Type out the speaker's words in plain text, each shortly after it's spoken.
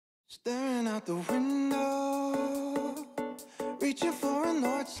Staring out the window, reaching for a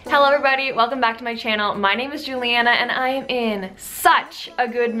North Star. Hello everybody, welcome back to my channel. My name is Juliana and I am in such a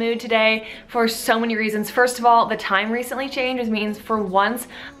good mood today for so many reasons. First of all, the time recently changed, which means for once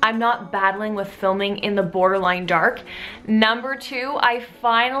I'm not battling with filming in the borderline dark. Number two, I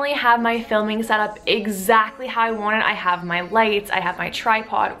finally have my filming set up exactly how I want it. I have my lights, I have my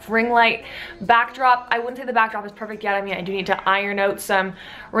tripod, ring light, backdrop. I wouldn't say the backdrop is perfect yet. I mean, I do need to iron out some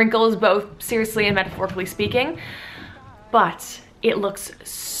wrinkles, both seriously and metaphorically speaking, but it looks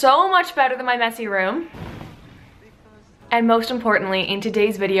so much better than my messy room. And most importantly, in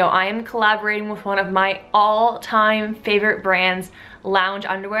today's video, I am collaborating with one of my all-time favorite brands, Lounge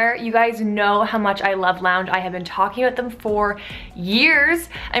underwear. You guys know how much I love Lounge. I have been talking about them for years.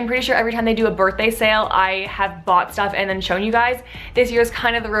 I'm pretty sure every time they do a birthday sale, I have bought stuff and then shown you guys. This year is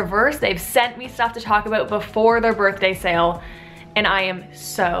kind of the reverse. They've sent me stuff to talk about before their birthday sale, and I am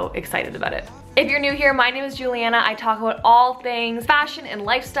so excited about it. If you're new here, my name is Juliana. I talk about all things fashion and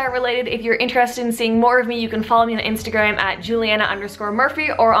lifestyle related. If you're interested in seeing more of me, you can follow me on Instagram at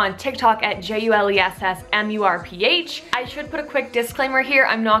Juliana_Murphy or on TikTok at JULESSMURPH. I should put a quick disclaimer here.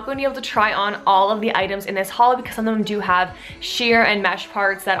 I'm not going to be able to try on all of the items in this haul because some of them do have sheer and mesh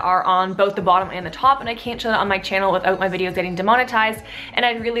parts that are on both the bottom and the top, and I can't show that on my channel without my videos getting demonetized, and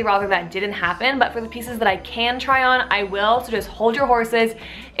I'd really rather that didn't happen. But for the pieces that I can try on, I will, so just hold your horses.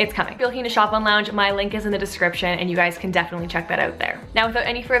 It's coming. If you're looking to shop on Lounge, my link is in the description and you guys can definitely check that out there. Now, without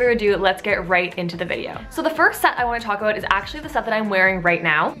any further ado, let's get right into the video. So the first set I want to talk about is actually the set that I'm wearing right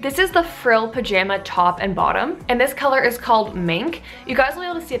now. This is the frill pajama top and bottom, and this color is called Mink. You guys will be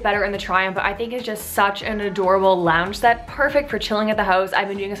able to see it better in the try-on, but I think it's just such an adorable lounge set, perfect for chilling at the house. I've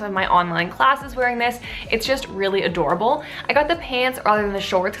been doing some of my online classes wearing this. It's just really adorable. I got the pants rather than the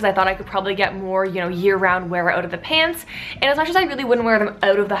shorts because I thought I could probably get more, you know, year-round wear out of the pants. And as much as I really wouldn't wear them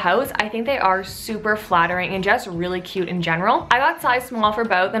out of the house, I think they are super flattering and just really cute in general. I got size small for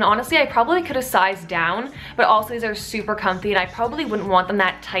both, and honestly I probably could have sized down, but also these are super comfy and I probably wouldn't want them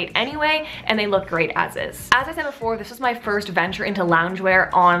that tight anyway, and they look great as is. As I said before, this was my first venture into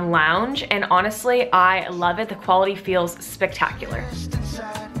loungewear on Lounge, and honestly I love it. The quality feels spectacular.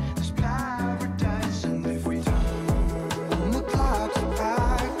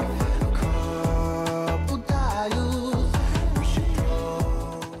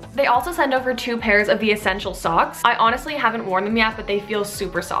 They also send over 2 pairs of the essential socks. I honestly haven't worn them yet, but they feel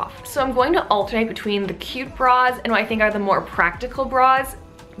super soft. So I'm going to alternate between the cute bras and what I think are the more practical bras.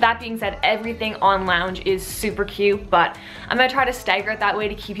 That being said, everything on Lounge is super cute, but I'm gonna try to stagger it that way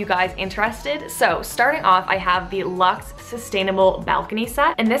to keep you guys interested. So starting off, I have the Luxe Sustainable Balcony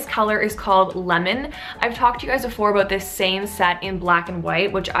set, and this color is called Lemon. I've talked to you guys before about this same set in black and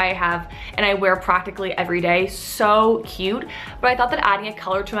white, which I have and I wear practically every day. So cute, but I thought that adding a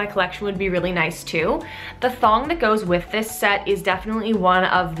color to my collection would be really nice too. The thong that goes with this set is definitely one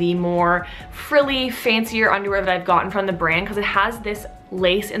of the more frilly, fancier underwear that I've gotten from the brand because it has this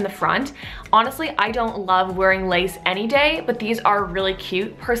lace in the front. Honestly, I don't love wearing lace any day, but these are really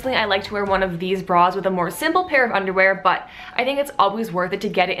cute. Personally, I like to wear one of these bras with a more simple pair of underwear, but I think it's always worth it to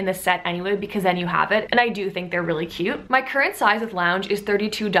get it in the set anyway because then you have it, and I do think they're really cute. My current size with Lounge is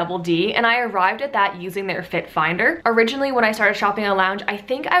 32 double D, and I arrived at that using their fit finder. Originally, when I started shopping at Lounge, I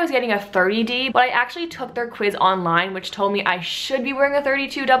think I was getting a 30D, but I actually took their quiz online, which told me I should be wearing a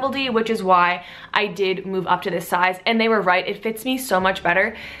 32 double D, which is why I did move up to this size, and they were right. It fits me so much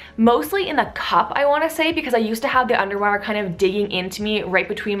better, mostly in the cup, I want to say, because I used to have the underwire kind of digging into me right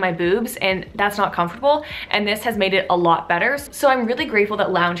between my boobs, and that's not comfortable, and this has made it a lot better. So I'm really grateful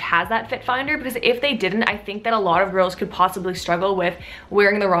that Lounge has that fit finder, because if they didn't, I think that a lot of girls could possibly struggle with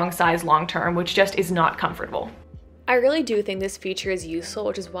wearing the wrong size long term, which just is not comfortable. I really do think this feature is useful,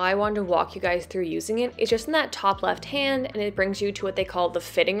 which is why I wanted to walk you guys through using it. It's just in that top left hand, and it brings you to what they call the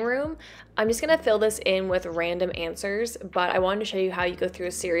fitting room. I'm just gonna fill this in with random answers, but I wanted to show you how you go through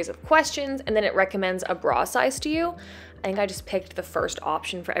a series of questions and then it recommends a bra size to you. I think I just picked the first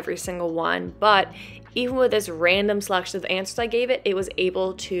option for every single one, but even with this random selection of answers I gave it, it was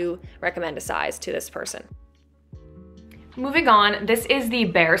able to recommend a size to this person. Moving on, this is the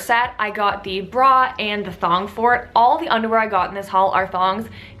Bear set. I got the bra and the thong for it. All the underwear I got in this haul are thongs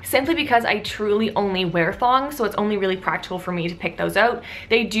simply because I truly only wear thongs, so it's only really practical for me to pick those out.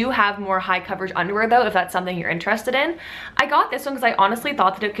 They do have more high coverage underwear though, if that's something you're interested in. I got this one because I honestly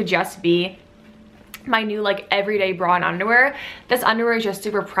thought that it could just be my new like everyday bra and underwear. This underwear is just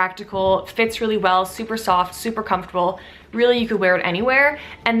super practical, fits really well, super soft, super comfortable, really you could wear it anywhere.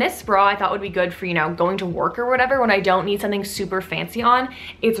 And this bra I thought would be good for, you know, going to work or whatever when I don't need something super fancy on.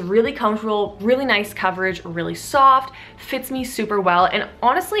 It's really comfortable, really nice coverage, really soft, fits me super well, and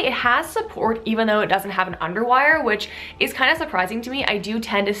honestly it has support even though it doesn't have an underwire, which is kind of surprising to me. I do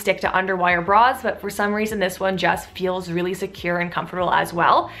tend to stick to underwire bras, but for some reason this one just feels really secure and comfortable as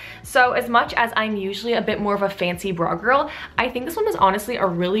well. So as much as I'm usually a bit more of a fancy bra girl, I think this one was honestly a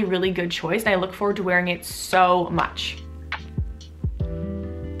really, really good choice, and I look forward to wearing it so much.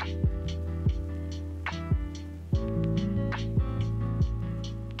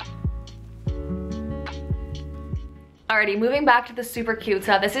 Alrighty, moving back to the super cute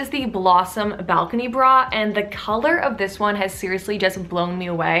stuff. This is the Blossom Balcony Bra, and the color of this one has seriously just blown me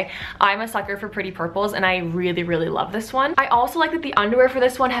away. I'm a sucker for pretty purples, and I really, really love this one. I also like that the underwear for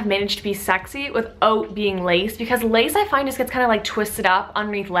this one have managed to be sexy without being lace, because lace I find just gets kind of like twisted up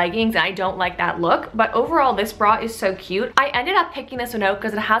underneath leggings, and I don't like that look. But overall, this bra is so cute. I ended up picking this one out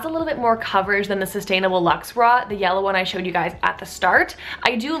because it has a little bit more coverage than the Sustainable Luxe bra, the yellow one I showed you guys at the start.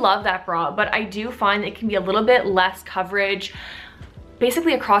 I do love that bra, but I do find it can be a little bit less coverage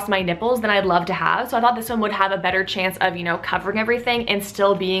basically across my nipples than I'd love to have. So I thought this one would have a better chance of, you know, covering everything and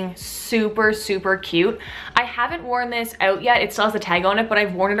still being super, super cute. I haven't worn this out yet. It still has a tag on it, but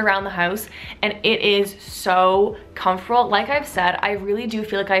I've worn it around the house and it is so comfortable. Like I've said, I really do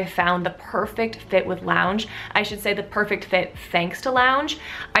feel like I found the perfect fit with lounge. I should say the perfect fit thanks to lounge.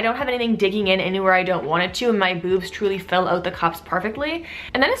 I don't have anything digging in anywhere I don't want it to, and my boobs truly fill out the cups perfectly.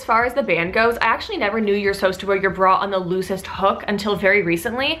 And then as far as the band goes, I actually never knew you're supposed to wear your bra on the loosest hook until very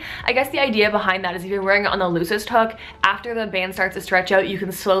recently. I guess the idea behind that is if you're wearing it on the loosest hook, after the band starts to stretch out, you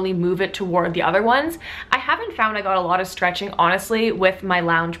can slowly move it toward the other ones. I haven't found I got a lot of stretching, honestly, with my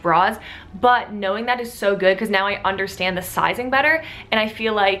lounge bras, but knowing that is so good because now I understand the sizing better, and I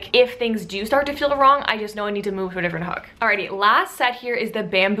feel like if things do start to feel wrong, I just know I need to move to a different hook. Alrighty, last set here is the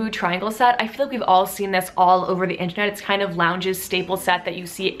bamboo triangle set. I feel like we've all seen this all over the internet. It's kind of lounge's staple set that you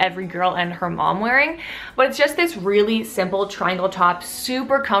see every girl and her mom wearing, but it's just this really simple triangle top,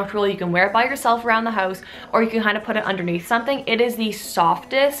 super comfortable. You can wear it by yourself around the house, or you can kind of put it underneath something. It is the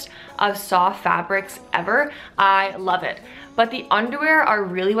softest of soft fabrics ever. I love it. But the underwear are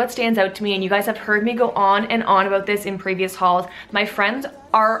really what stands out to me, and you guys have heard me go on and on about this in previous hauls. My friends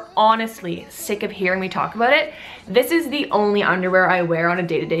are honestly sick of hearing me talk about it. This is the only underwear I wear on a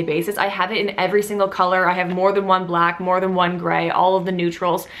day-to-day basis. I have it in every single color. I have more than one black, more than one gray, all of the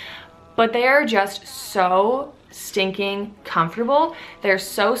neutrals, but they are just so stinking comfortable. They're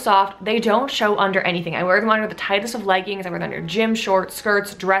so soft. They don't show under anything. I wear them under the tightest of leggings. I wear them under gym shorts,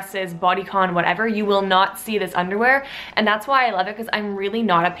 skirts, dresses, bodycon, whatever. You will not see this underwear, and that's why I love it, because I'm really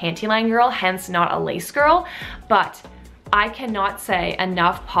not a panty line girl, hence not a lace girl. But I cannot say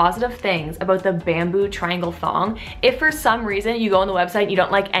enough positive things about the bamboo triangle thong. If for some reason you go on the website and you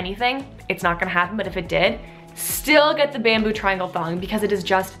don't like anything, it's not gonna happen, but if it did, still get the bamboo triangle thong because it is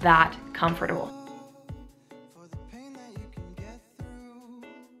just that comfortable.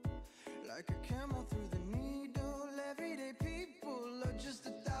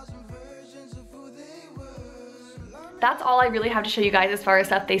 That's all I really have to show you guys as far as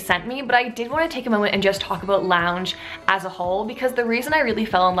stuff they sent me, but I did want to take a moment and just talk about lounge as a whole, because the reason I really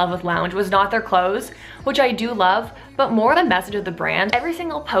fell in love with lounge was not their clothes, which I do love, but more the message of the brand. Every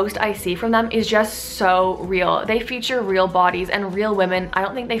single post I see from them is just so real. They feature real bodies and real women. I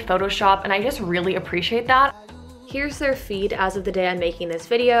don't think they Photoshop, and I just really appreciate that. Here's their feed as of the day I'm making this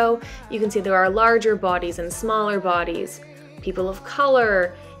video. You can see there are larger bodies and smaller bodies, people of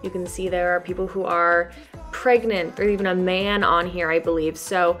color. You can see there are people who are pregnant. There's even a man on here, I believe.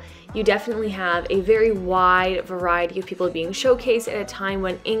 So you definitely have a very wide variety of people being showcased at a time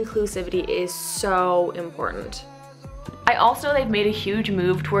when inclusivity is so important. I also know they've made a huge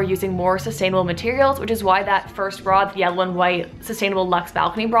move toward using more sustainable materials, which is why that first bra, the yellow and white Sustainable Luxe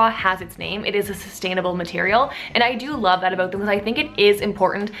Balcony Bra, has its name. It is a sustainable material, and I do love that about them, because I think it is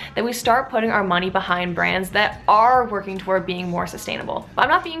important that we start putting our money behind brands that are working toward being more sustainable. But I'm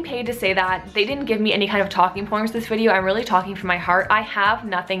not being paid to say that. They didn't give me any kind of talking points this video. I'm really talking from my heart. I have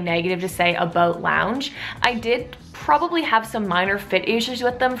nothing negative to say about lounge. I did probably have some minor fit issues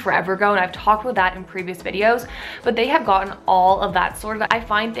with them forever ago, and I've talked about that in previous videos, but they have gotten all of that sorted. I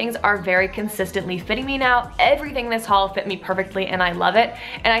find things are very consistently fitting me now. Everything in this haul fit me perfectly, and I love it,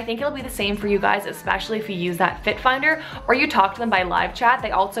 and I think it'll be the same for you guys, especially if you use that fit finder or you talk to them by live chat. They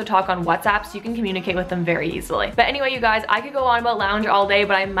also talk on WhatsApp, so you can communicate with them very easily. But anyway, you guys, I could go on about lounge all day,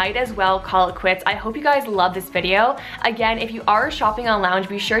 but I might as well call it quits. I hope you guys love this video. Again, if you are shopping on lounge,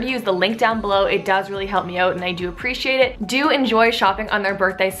 be sure to use the link down below. It does really help me out, and I do appreciate it. Do enjoy shopping on their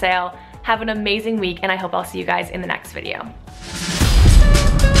birthday sale. Have an amazing week, and I hope I'll see you guys in the next video.